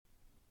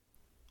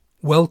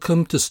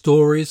Welcome to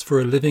Stories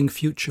for a Living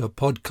Future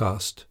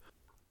podcast.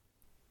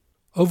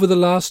 Over the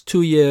last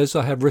 2 years,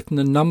 I have written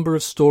a number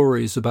of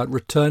stories about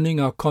returning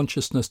our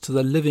consciousness to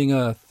the living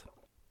earth,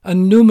 a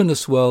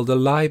numinous world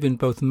alive in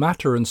both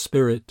matter and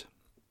spirit.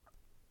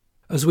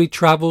 As we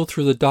travel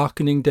through the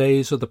darkening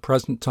days of the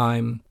present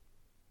time,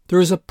 there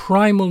is a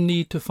primal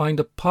need to find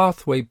a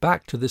pathway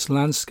back to this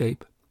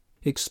landscape,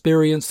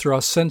 experienced through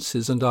our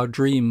senses and our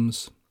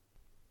dreams.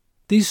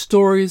 These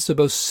stories are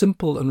both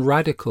simple and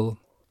radical.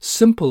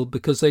 Simple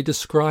because they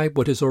describe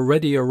what is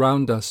already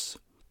around us.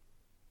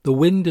 The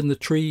wind in the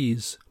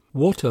trees,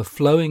 water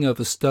flowing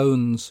over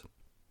stones.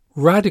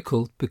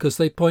 Radical because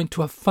they point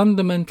to a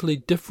fundamentally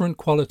different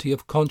quality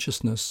of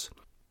consciousness,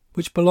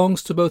 which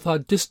belongs to both our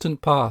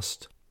distant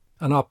past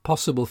and our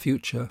possible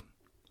future.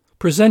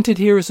 Presented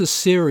here as a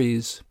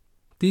series,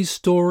 these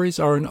stories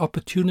are an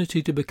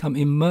opportunity to become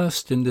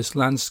immersed in this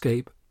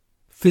landscape,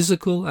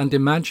 physical and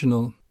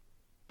imaginal,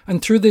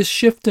 and through this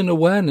shift in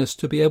awareness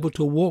to be able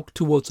to walk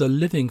towards a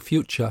living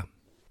future.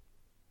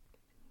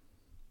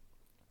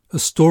 A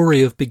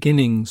story of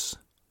beginnings.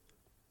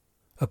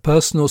 A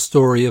personal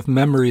story of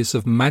memories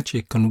of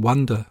magic and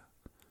wonder.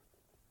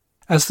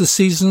 As the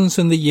seasons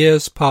and the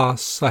years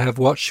pass, I have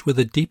watched with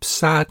a deep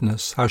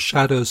sadness how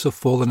shadows have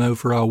fallen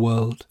over our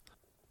world,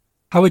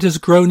 how it has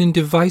grown in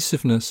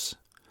divisiveness,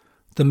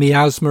 the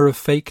miasma of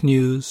fake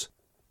news,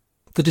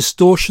 the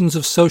distortions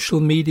of social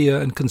media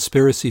and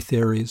conspiracy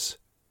theories.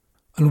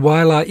 And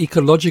while our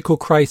ecological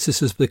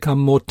crisis has become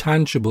more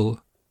tangible,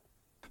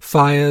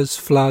 fires,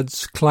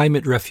 floods,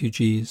 climate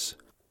refugees,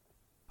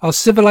 our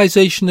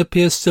civilization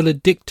appears still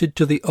addicted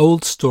to the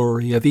old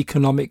story of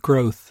economic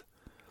growth,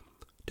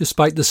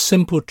 despite the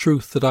simple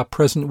truth that our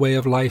present way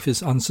of life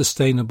is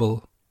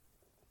unsustainable.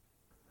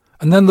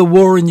 And then the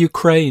war in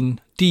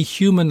Ukraine,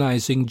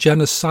 dehumanizing,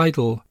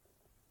 genocidal,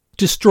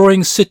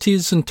 destroying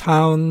cities and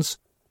towns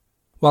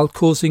while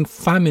causing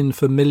famine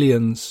for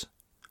millions.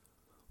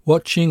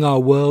 Watching our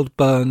world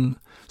burn,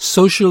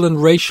 social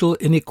and racial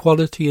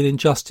inequality and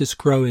injustice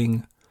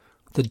growing,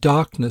 the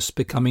darkness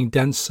becoming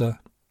denser.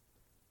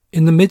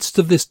 In the midst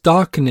of this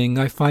darkening,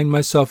 I find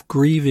myself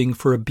grieving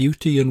for a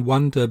beauty and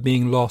wonder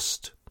being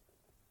lost.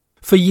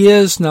 For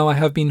years now I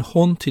have been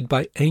haunted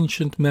by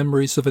ancient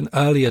memories of an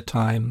earlier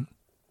time,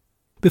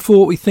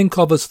 before what we think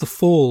of as the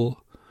fall,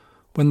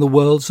 when the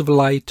worlds of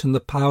light and the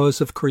powers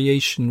of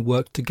creation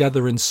worked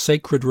together in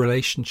sacred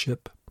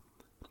relationship.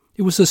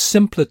 It was a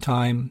simpler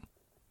time,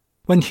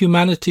 when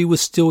humanity was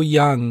still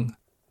young,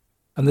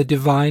 and the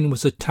divine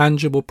was a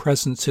tangible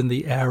presence in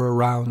the air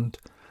around,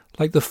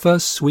 like the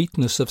first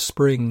sweetness of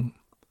spring.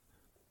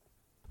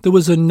 There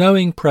was a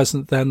knowing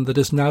present then that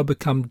has now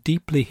become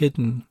deeply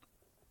hidden,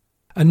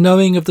 a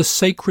knowing of the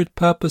sacred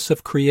purpose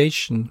of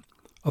creation,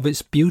 of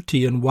its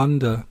beauty and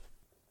wonder.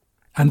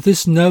 And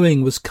this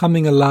knowing was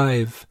coming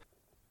alive,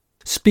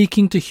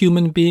 speaking to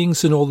human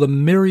beings in all the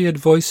myriad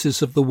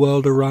voices of the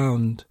world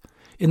around,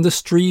 in the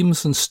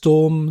streams and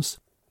storms,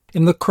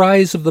 in the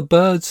cries of the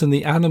birds and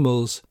the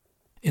animals,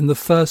 in the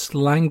first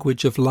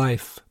language of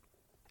life.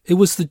 It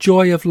was the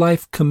joy of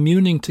life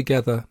communing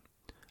together,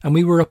 and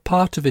we were a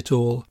part of it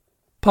all,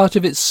 part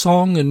of its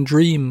song and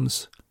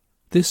dreams.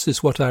 This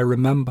is what I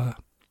remember.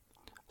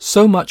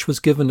 So much was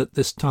given at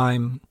this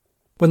time,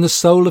 when the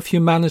soul of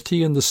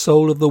humanity and the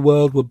soul of the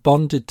world were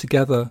bonded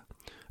together,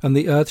 and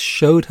the earth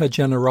showed her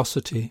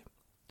generosity.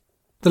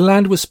 The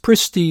land was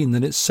pristine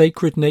and its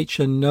sacred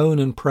nature known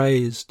and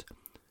praised.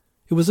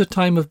 It was a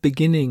time of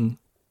beginning,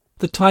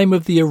 the time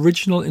of the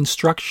original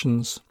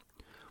instructions,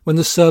 when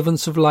the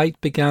servants of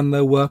light began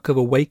their work of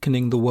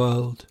awakening the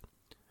world.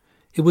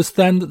 It was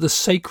then that the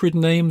sacred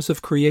names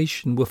of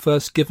creation were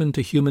first given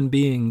to human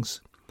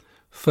beings,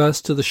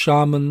 first to the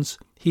shamans,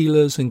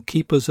 healers and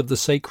keepers of the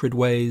sacred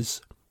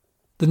ways,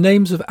 the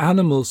names of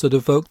animals that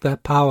evoked their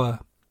power,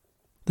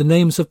 the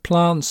names of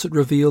plants that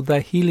revealed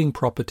their healing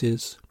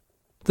properties,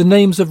 the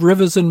names of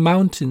rivers and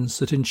mountains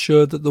that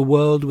ensured that the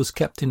world was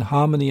kept in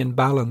harmony and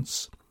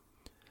balance.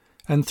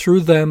 And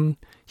through them,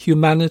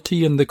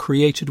 humanity and the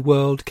created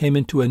world came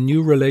into a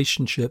new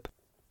relationship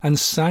and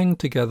sang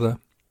together.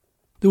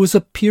 There was a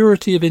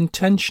purity of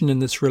intention in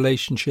this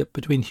relationship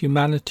between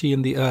humanity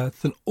and the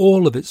earth and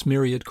all of its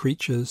myriad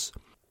creatures.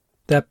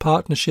 Their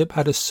partnership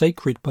had a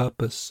sacred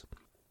purpose.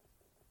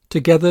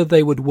 Together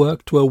they would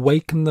work to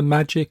awaken the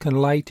magic and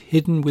light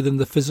hidden within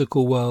the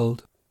physical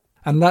world,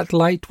 and that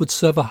light would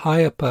serve a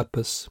higher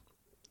purpose.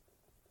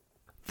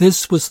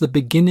 This was the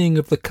beginning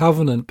of the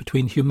covenant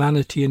between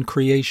humanity and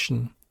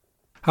creation,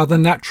 how the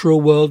natural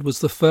world was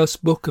the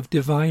first book of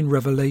divine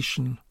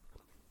revelation.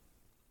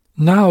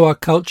 Now our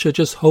culture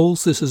just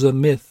holds this as a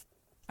myth,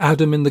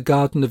 Adam in the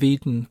Garden of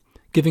Eden,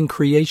 giving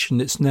creation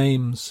its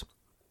names.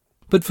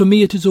 But for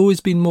me it has always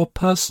been more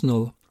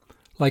personal,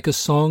 like a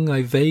song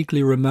I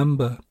vaguely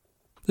remember,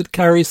 that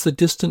carries the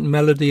distant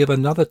melody of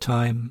another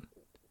time.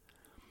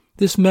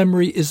 This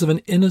memory is of an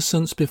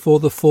innocence before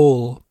the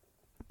fall,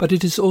 but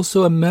it is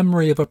also a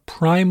memory of a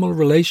primal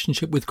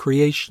relationship with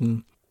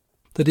creation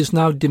that is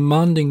now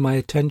demanding my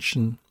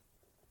attention.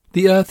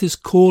 The earth is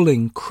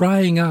calling,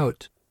 crying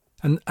out,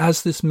 and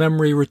as this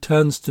memory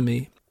returns to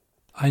me,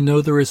 I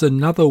know there is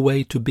another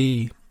way to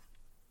be.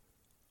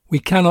 We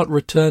cannot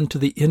return to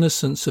the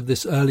innocence of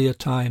this earlier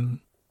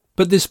time,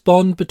 but this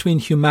bond between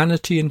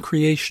humanity and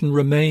creation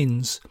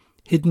remains,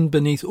 hidden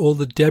beneath all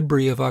the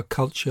debris of our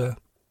culture,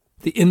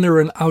 the inner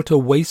and outer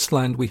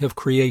wasteland we have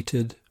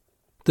created.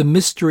 The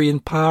mystery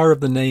and power of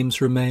the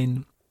names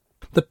remain,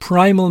 the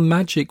primal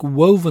magic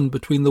woven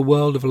between the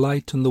world of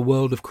light and the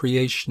world of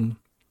creation.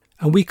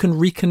 And we can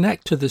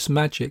reconnect to this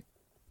magic,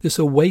 this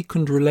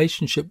awakened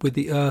relationship with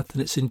the earth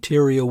and its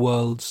interior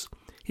worlds.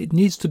 It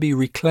needs to be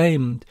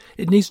reclaimed.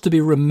 It needs to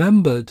be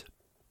remembered.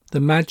 The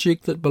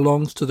magic that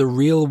belongs to the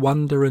real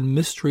wonder and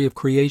mystery of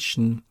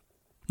creation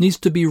needs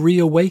to be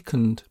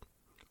reawakened,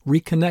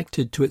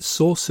 reconnected to its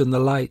source in the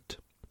light.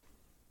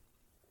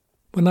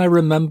 When I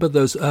remember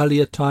those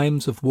earlier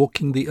times of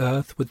walking the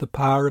earth with the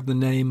power of the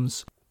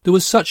names, there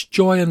was such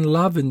joy and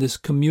love in this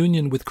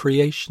communion with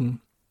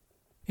creation.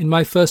 In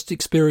my first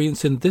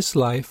experience in this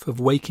life of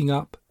waking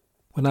up,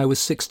 when I was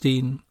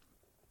 16,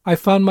 I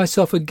found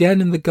myself again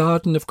in the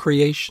garden of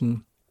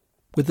creation,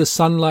 with the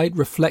sunlight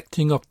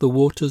reflecting off the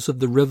waters of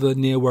the river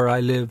near where I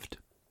lived.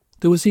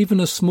 There was even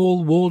a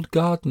small walled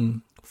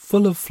garden,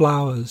 full of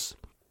flowers,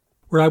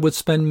 where I would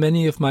spend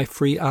many of my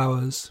free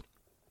hours.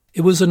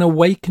 It was an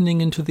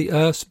awakening into the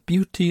earth's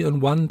beauty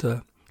and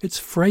wonder, its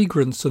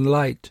fragrance and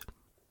light.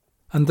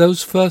 And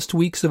those first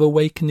weeks of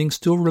awakening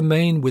still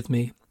remain with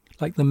me,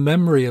 like the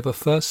memory of a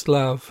first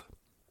love.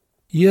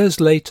 Years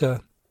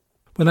later,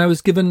 when I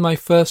was given my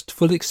first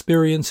full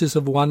experiences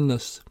of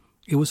oneness,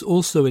 it was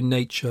also in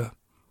nature.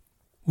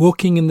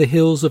 Walking in the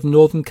hills of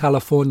Northern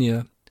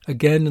California,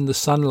 again in the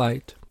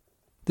sunlight,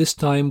 this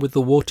time with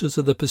the waters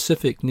of the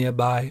Pacific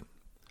nearby.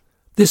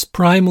 This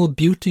primal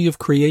beauty of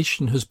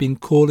creation has been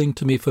calling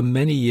to me for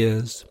many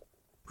years,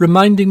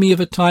 reminding me of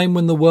a time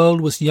when the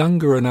world was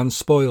younger and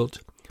unspoilt,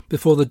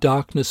 before the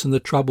darkness and the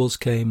troubles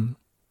came.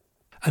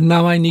 And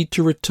now I need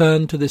to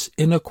return to this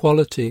inner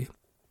quality,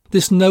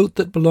 this note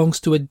that belongs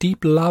to a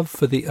deep love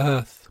for the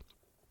earth.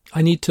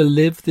 I need to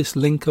live this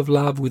link of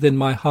love within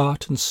my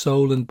heart and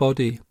soul and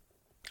body.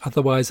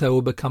 Otherwise I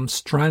will become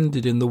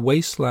stranded in the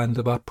wasteland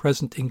of our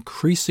present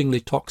increasingly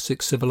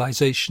toxic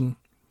civilization.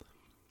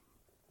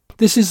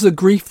 This is the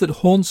grief that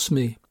haunts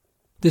me,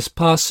 this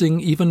passing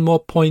even more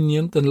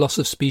poignant than loss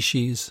of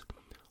species,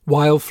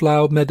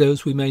 wildflower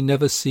meadows we may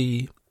never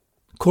see,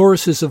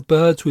 choruses of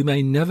birds we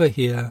may never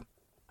hear,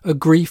 a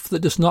grief that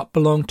does not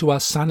belong to our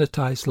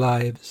sanitized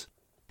lives.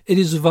 It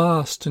is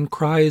vast and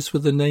cries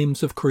with the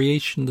names of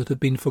creation that have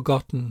been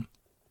forgotten,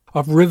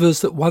 of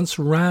rivers that once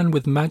ran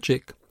with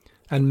magic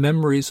and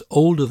memories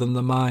older than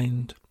the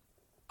mind.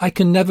 I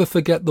can never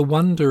forget the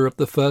wonder of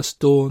the first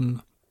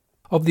dawn,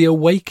 of the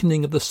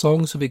awakening of the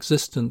songs of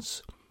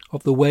existence,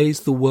 of the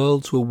ways the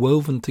worlds were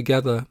woven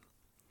together.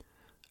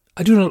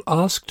 I do not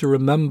ask to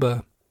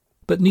remember,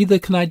 but neither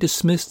can I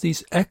dismiss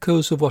these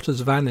echoes of what has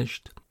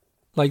vanished,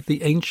 like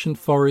the ancient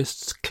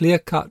forests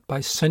clear-cut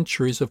by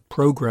centuries of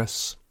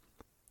progress.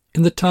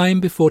 In the time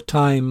before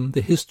time,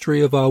 the history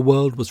of our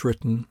world was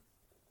written,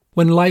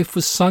 when life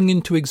was sung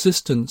into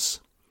existence,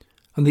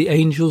 and the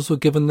angels were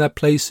given their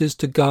places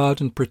to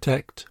guard and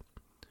protect.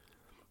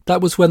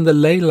 That was when the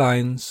ley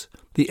lines,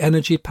 the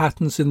energy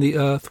patterns in the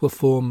earth were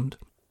formed,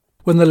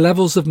 when the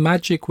levels of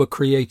magic were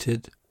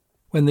created,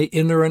 when the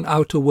inner and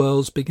outer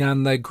worlds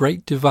began their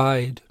great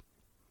divide.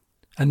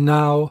 And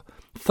now,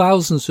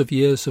 thousands of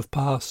years have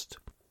passed.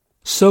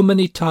 So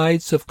many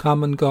tides have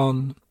come and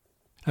gone,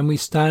 and we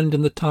stand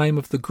in the time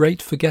of the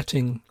great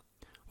forgetting,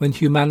 when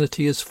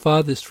humanity is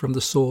farthest from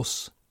the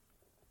source.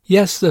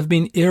 Yes, there have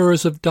been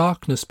eras of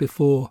darkness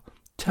before,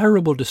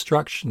 terrible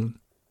destruction,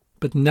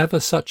 but never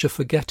such a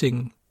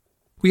forgetting.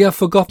 We have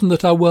forgotten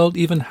that our world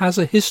even has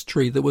a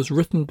history that was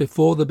written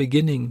before the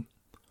beginning.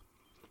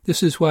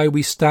 This is why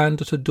we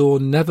stand at a door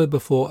never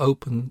before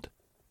opened,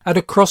 at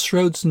a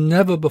crossroads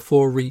never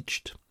before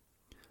reached.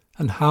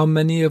 And how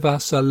many of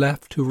us are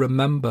left who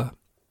remember,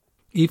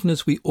 even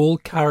as we all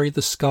carry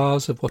the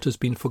scars of what has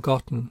been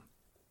forgotten,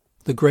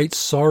 the great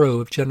sorrow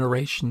of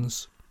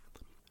generations.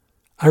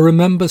 I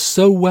remember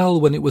so well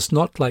when it was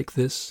not like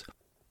this,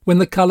 when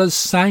the colours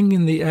sang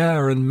in the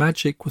air and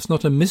magic was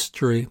not a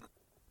mystery,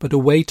 but a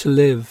way to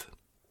live.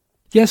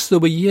 Yes, there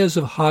were years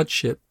of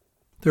hardship.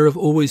 There have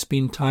always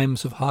been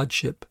times of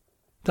hardship.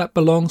 That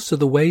belongs to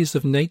the ways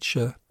of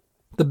nature,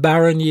 the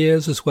barren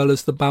years as well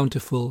as the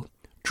bountiful,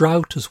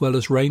 drought as well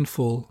as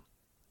rainfall.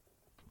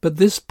 But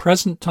this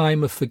present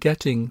time of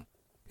forgetting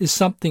is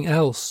something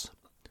else,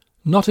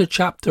 not a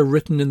chapter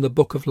written in the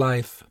book of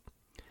life.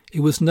 It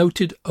was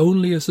noted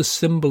only as a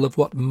symbol of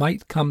what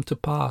might come to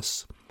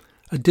pass,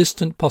 a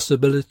distant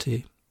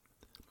possibility.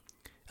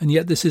 And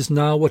yet this is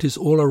now what is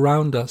all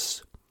around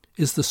us,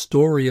 is the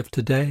story of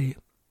today.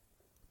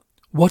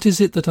 What is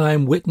it that I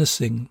am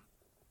witnessing?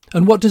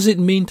 And what does it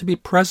mean to be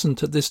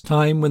present at this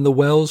time when the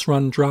wells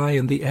run dry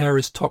and the air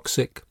is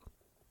toxic?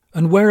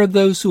 And where are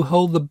those who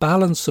hold the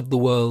balance of the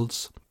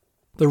worlds?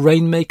 The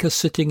rainmaker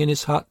sitting in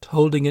his hut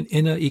holding an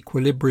inner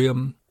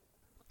equilibrium,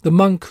 the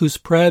monk whose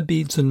prayer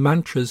beads and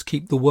mantras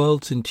keep the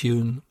worlds in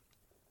tune.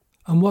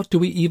 And what do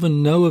we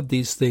even know of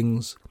these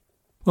things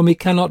when we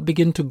cannot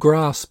begin to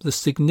grasp the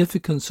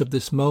significance of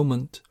this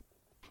moment,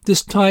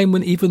 this time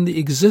when even the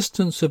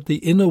existence of the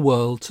inner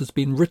worlds has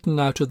been written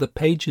out of the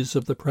pages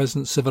of the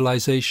present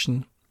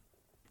civilization?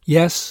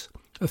 Yes,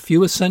 a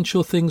few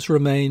essential things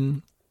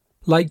remain,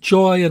 like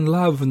joy and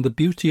love and the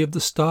beauty of the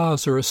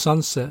stars or a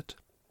sunset.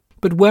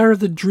 But where are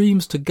the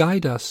dreams to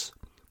guide us,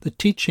 the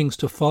teachings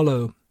to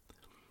follow?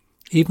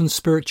 Even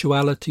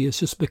spirituality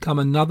has just become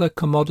another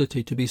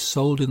commodity to be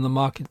sold in the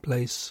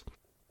marketplace.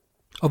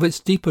 Of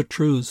its deeper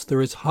truths there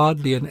is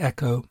hardly an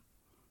echo.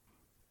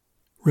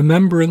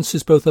 Remembrance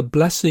is both a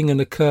blessing and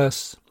a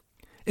curse.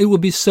 It would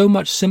be so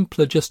much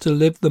simpler just to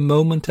live the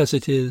moment as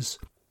it is,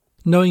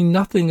 knowing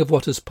nothing of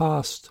what has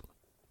passed,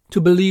 to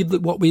believe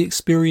that what we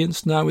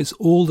experience now is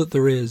all that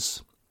there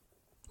is.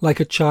 Like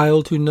a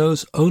child who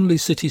knows only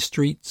city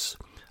streets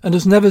and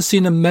has never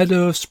seen a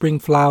meadow of spring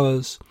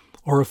flowers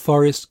or a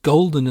forest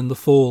golden in the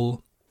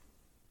fall.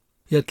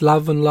 Yet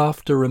love and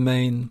laughter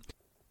remain.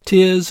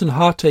 Tears and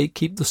heartache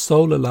keep the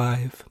soul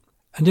alive,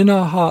 and in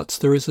our hearts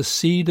there is a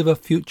seed of a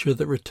future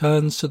that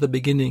returns to the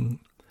beginning,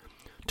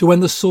 to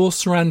when the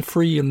source ran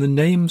free and the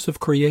names of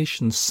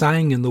creation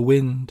sang in the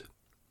wind.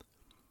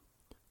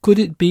 Could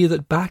it be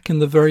that back in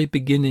the very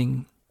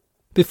beginning,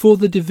 before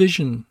the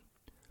division,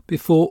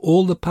 before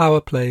all the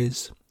power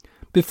plays,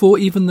 before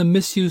even the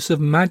misuse of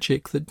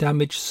magic that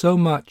damaged so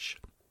much,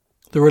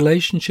 the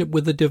relationship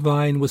with the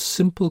divine was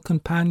simple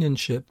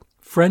companionship,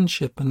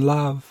 friendship and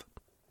love?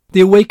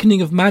 The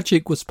awakening of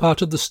magic was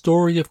part of the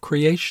story of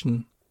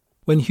creation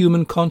when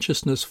human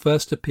consciousness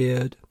first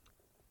appeared.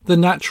 The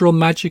natural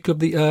magic of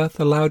the earth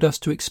allowed us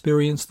to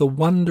experience the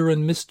wonder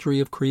and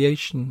mystery of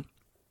creation,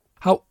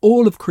 how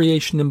all of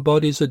creation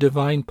embodies a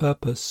divine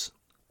purpose.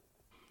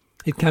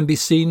 It can be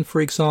seen,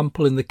 for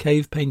example, in the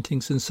cave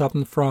paintings in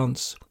southern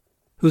France,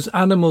 whose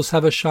animals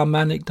have a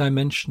shamanic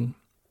dimension.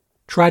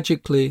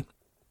 Tragically,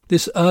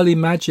 this early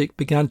magic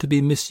began to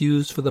be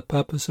misused for the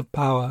purpose of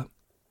power.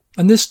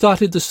 And this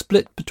started the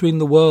split between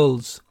the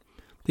worlds,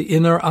 the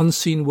inner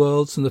unseen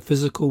worlds and the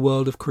physical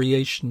world of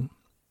creation.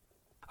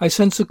 I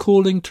sense a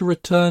calling to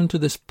return to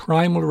this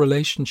primal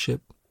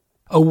relationship,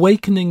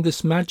 awakening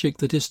this magic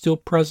that is still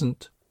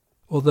present,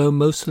 although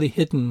mostly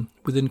hidden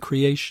within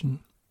creation.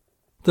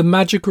 The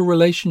magical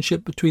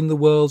relationship between the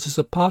worlds is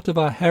a part of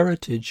our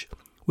heritage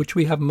which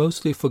we have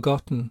mostly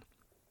forgotten,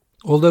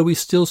 although we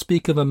still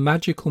speak of a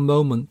magical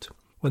moment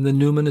when the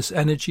numinous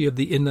energy of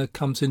the inner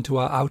comes into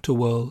our outer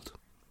world.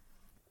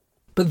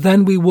 But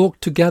then we walk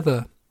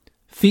together,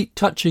 feet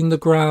touching the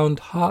ground,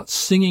 hearts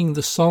singing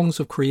the songs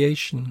of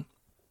creation.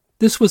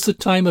 This was the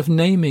time of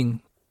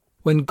naming,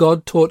 when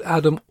God taught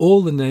Adam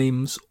all the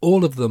names,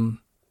 all of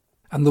them,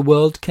 and the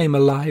world came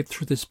alive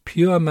through this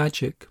pure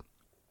magic.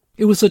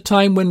 It was a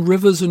time when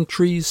rivers and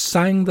trees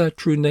sang their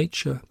true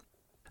nature,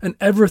 and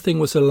everything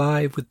was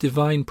alive with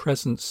divine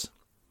presence.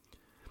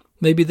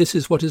 Maybe this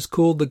is what is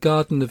called the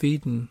Garden of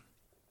Eden,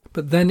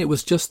 but then it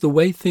was just the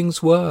way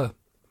things were.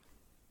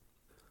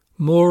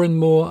 More and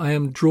more I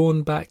am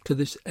drawn back to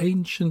this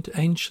ancient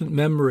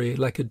memory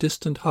like a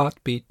distant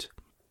heartbeat.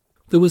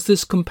 There was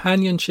this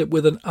companionship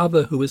with an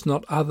other who is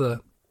not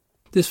other,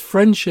 this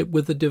friendship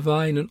with the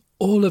divine and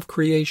all of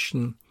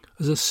creation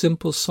as a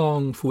simple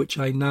song for which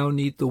I now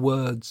need the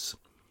words.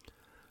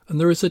 And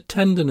there is a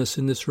tenderness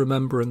in this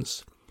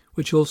remembrance,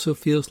 which also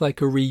feels like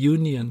a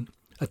reunion,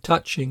 a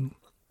touching.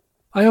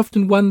 I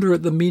often wonder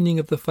at the meaning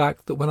of the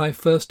fact that when I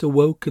first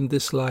awoke in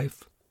this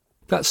life,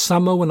 that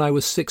summer when I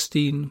was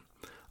 16,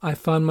 I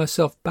found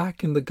myself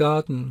back in the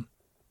garden,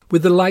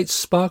 with the lights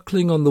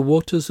sparkling on the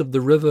waters of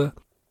the river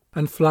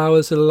and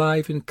flowers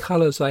alive in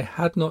colours I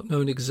had not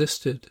known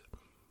existed.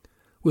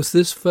 Was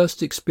this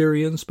first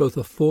experience both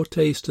a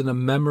foretaste and a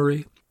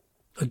memory,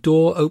 a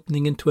door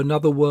opening into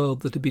another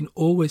world that had been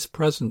always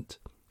present,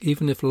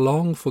 even if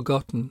long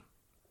forgotten?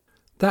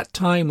 That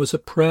time was a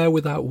prayer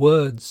without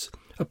words,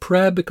 a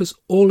prayer because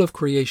all of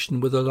creation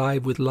was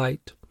alive with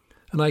light,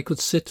 and I could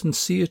sit and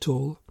see it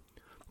all,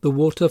 the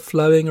water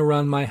flowing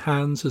around my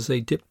hands as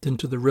they dipped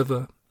into the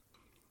river.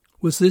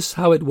 Was this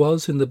how it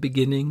was in the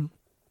beginning?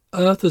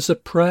 Earth as a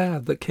prayer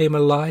that came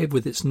alive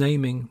with its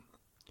naming.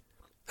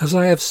 As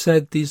I have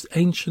said, these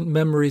ancient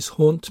memories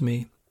haunt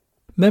me,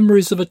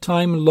 memories of a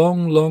time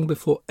long, long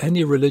before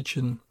any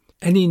religion,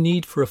 any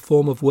need for a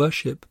form of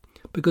worship,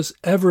 because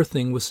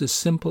everything was this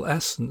simple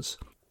essence,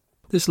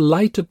 this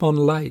light upon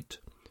light,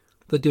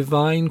 the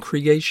divine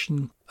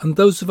creation, and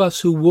those of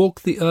us who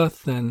walked the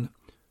earth then,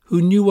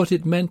 who knew what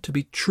it meant to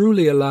be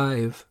truly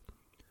alive.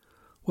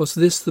 Was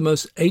this the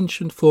most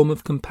ancient form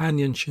of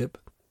companionship?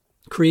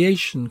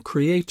 Creation,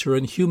 creator,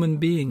 and human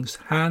beings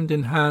hand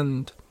in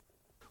hand,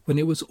 when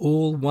it was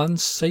all one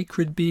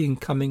sacred being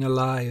coming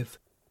alive,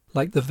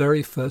 like the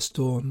very first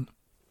dawn.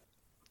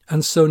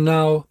 And so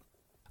now,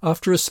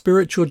 after a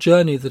spiritual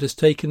journey that has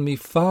taken me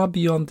far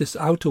beyond this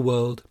outer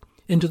world,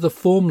 into the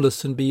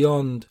formless and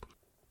beyond,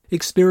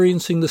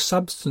 experiencing the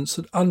substance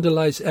that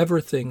underlies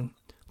everything,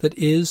 that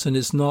is and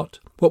is not,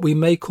 what we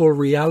may call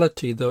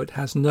reality, though it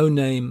has no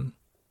name,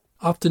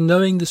 After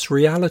knowing this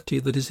reality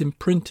that is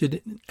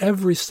imprinted in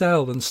every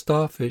cell and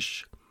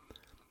starfish,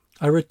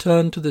 I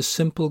returned to this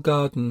simple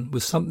garden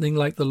with something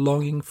like the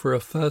longing for a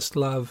first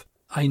love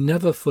I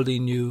never fully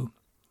knew.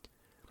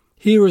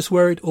 Here is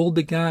where it all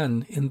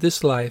began, in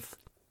this life,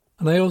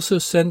 and I also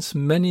sense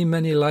many,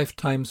 many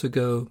lifetimes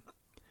ago.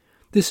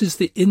 This is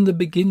in the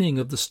beginning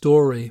of the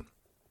story,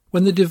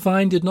 when the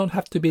divine did not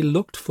have to be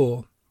looked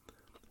for,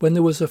 when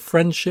there was a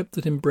friendship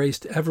that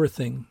embraced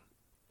everything.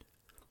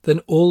 Then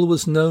all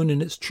was known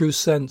in its true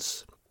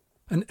sense,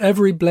 and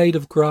every blade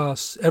of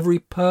grass, every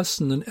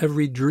person and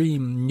every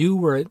dream knew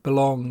where it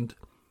belonged.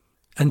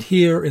 And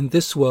here in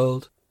this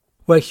world,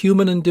 where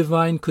human and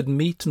divine could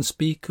meet and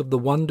speak of the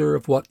wonder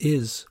of what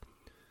is,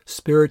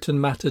 spirit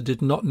and matter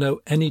did not know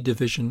any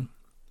division.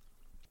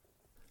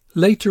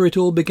 Later it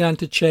all began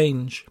to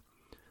change,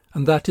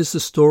 and that is the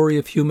story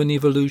of human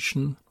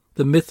evolution,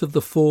 the myth of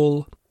the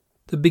fall,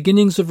 the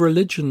beginnings of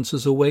religions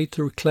as a way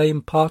to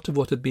reclaim part of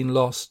what had been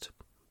lost.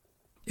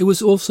 It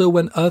was also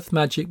when earth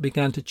magic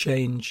began to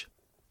change,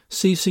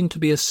 ceasing to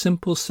be a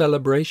simple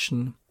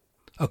celebration,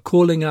 a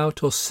calling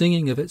out or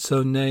singing of its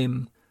own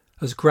name,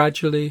 as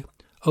gradually,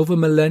 over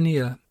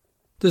millennia,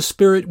 the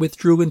spirit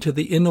withdrew into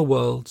the inner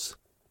worlds,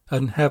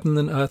 and heaven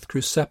and earth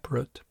grew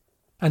separate,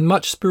 and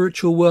much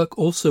spiritual work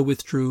also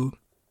withdrew,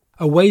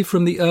 away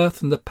from the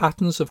earth and the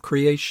patterns of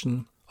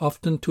creation,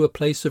 often to a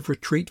place of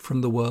retreat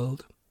from the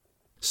world.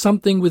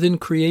 Something within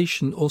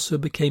creation also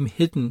became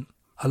hidden,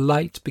 a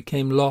light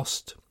became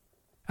lost.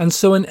 And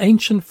so an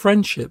ancient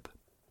friendship,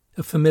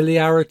 a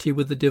familiarity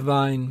with the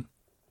divine,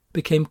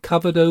 became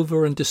covered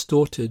over and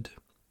distorted.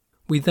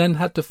 We then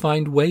had to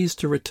find ways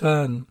to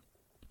return,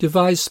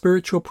 devise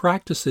spiritual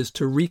practices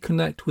to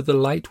reconnect with the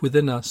light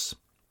within us,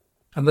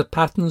 and the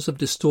patterns of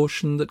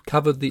distortion that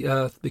covered the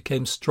earth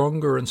became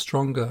stronger and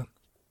stronger,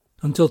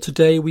 until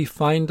today we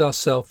find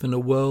ourselves in a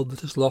world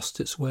that has lost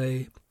its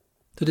way,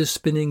 that is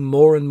spinning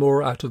more and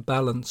more out of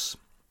balance.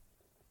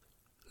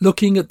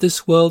 Looking at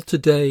this world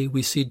today,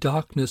 we see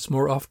darkness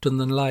more often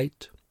than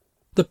light.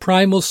 The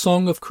primal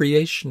song of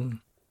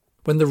creation,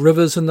 when the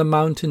rivers and the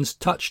mountains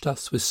touched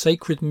us with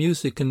sacred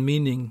music and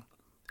meaning,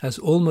 has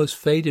almost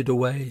faded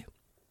away.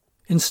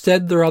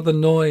 Instead there are the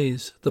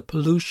noise, the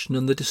pollution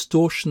and the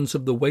distortions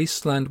of the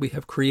wasteland we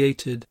have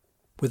created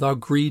with our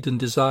greed and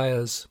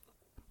desires.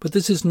 But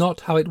this is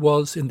not how it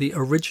was in the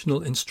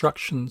original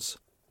instructions,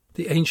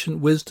 the ancient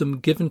wisdom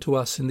given to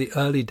us in the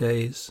early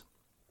days.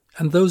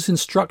 And those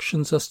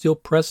instructions are still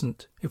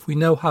present if we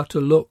know how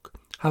to look,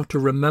 how to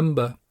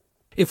remember,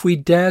 if we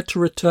dare to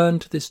return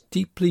to this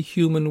deeply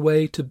human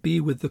way to be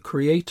with the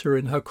Creator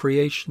in her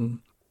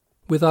creation,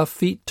 with our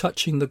feet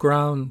touching the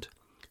ground,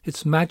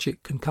 its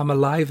magic can come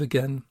alive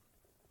again.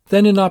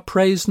 Then in our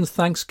praise and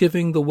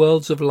thanksgiving the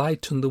worlds of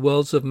light and the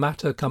worlds of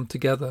matter come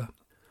together.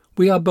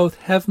 We are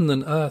both heaven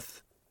and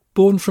earth,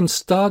 born from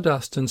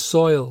stardust and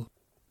soil.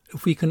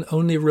 If we can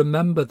only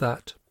remember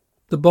that,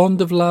 the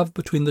bond of love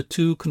between the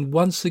two can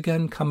once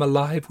again come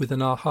alive within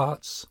our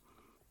hearts.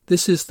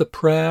 This is the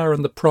prayer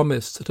and the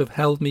promise that have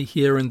held me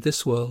here in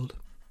this world.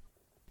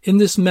 In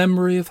this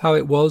memory of how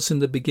it was in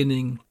the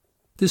beginning,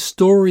 this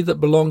story that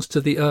belongs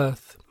to the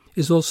earth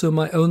is also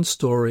my own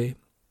story.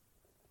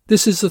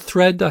 This is the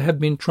thread I have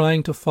been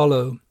trying to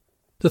follow,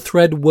 the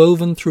thread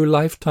woven through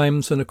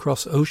lifetimes and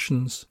across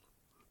oceans.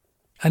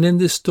 And in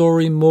this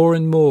story more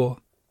and more,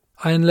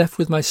 I am left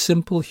with my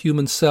simple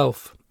human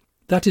self.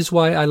 That is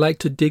why I like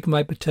to dig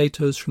my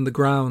potatoes from the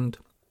ground,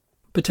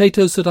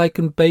 potatoes that I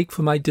can bake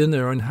for my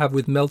dinner and have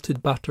with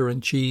melted butter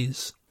and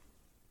cheese.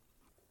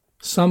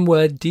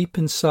 Somewhere deep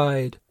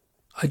inside,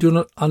 I do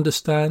not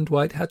understand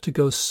why it had to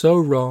go so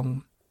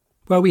wrong,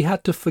 where we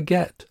had to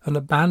forget and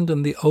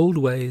abandon the old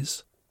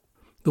ways,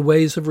 the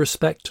ways of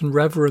respect and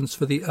reverence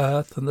for the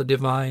earth and the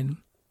divine,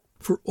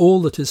 for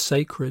all that is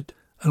sacred,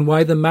 and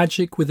why the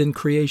magic within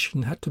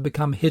creation had to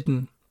become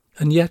hidden.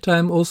 And yet I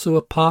am also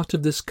a part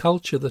of this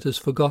culture that is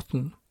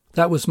forgotten.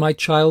 That was my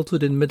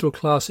childhood in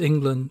middle-class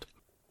England,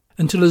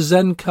 until a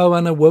Zen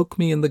koan awoke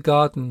me in the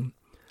garden,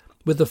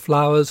 with the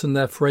flowers and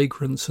their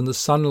fragrance and the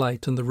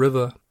sunlight and the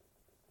river.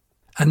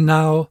 And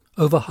now,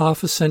 over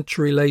half a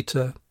century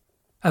later,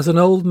 as an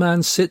old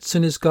man sits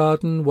in his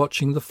garden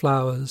watching the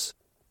flowers,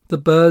 the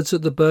birds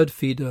at the bird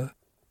feeder,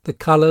 the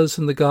colours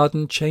in the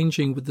garden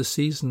changing with the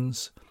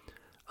seasons,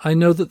 I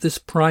know that this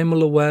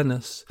primal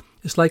awareness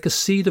is like a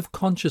seed of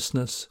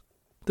consciousness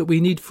that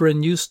we need for a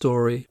new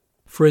story,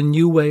 for a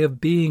new way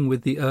of being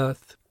with the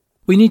earth.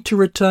 We need to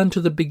return to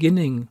the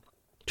beginning,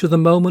 to the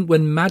moment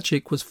when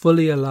magic was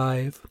fully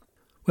alive,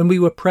 when we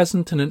were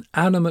present in an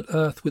animate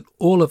earth with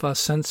all of our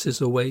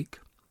senses awake.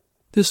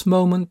 This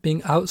moment,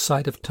 being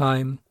outside of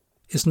time,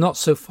 is not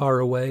so far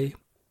away,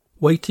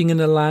 waiting in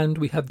a land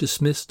we have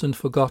dismissed and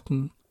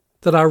forgotten,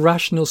 that our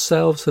rational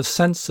selves have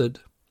censored.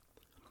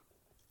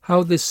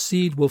 How this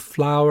seed will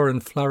flower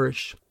and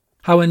flourish,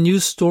 how a new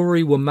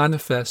story will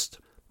manifest,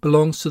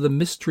 belongs to the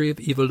mystery of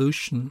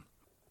evolution,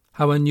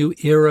 how a new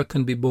era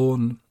can be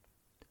born.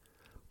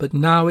 But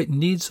now it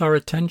needs our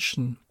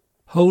attention,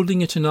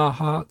 holding it in our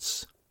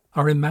hearts,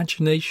 our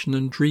imagination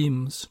and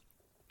dreams.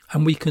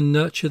 and we can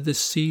nurture this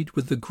seed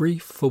with the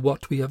grief for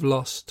what we have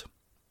lost.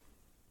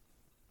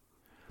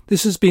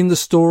 This has been the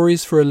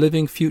Stories for a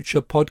Living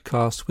Future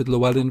podcast with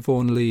Llewellyn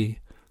Vaughan Lee.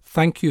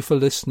 Thank you for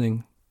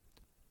listening.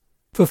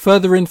 For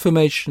further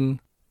information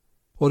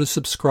or to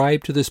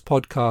subscribe to this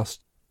podcast,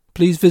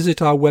 please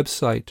visit our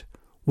website,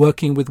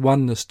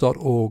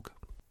 workingwithoneness.org.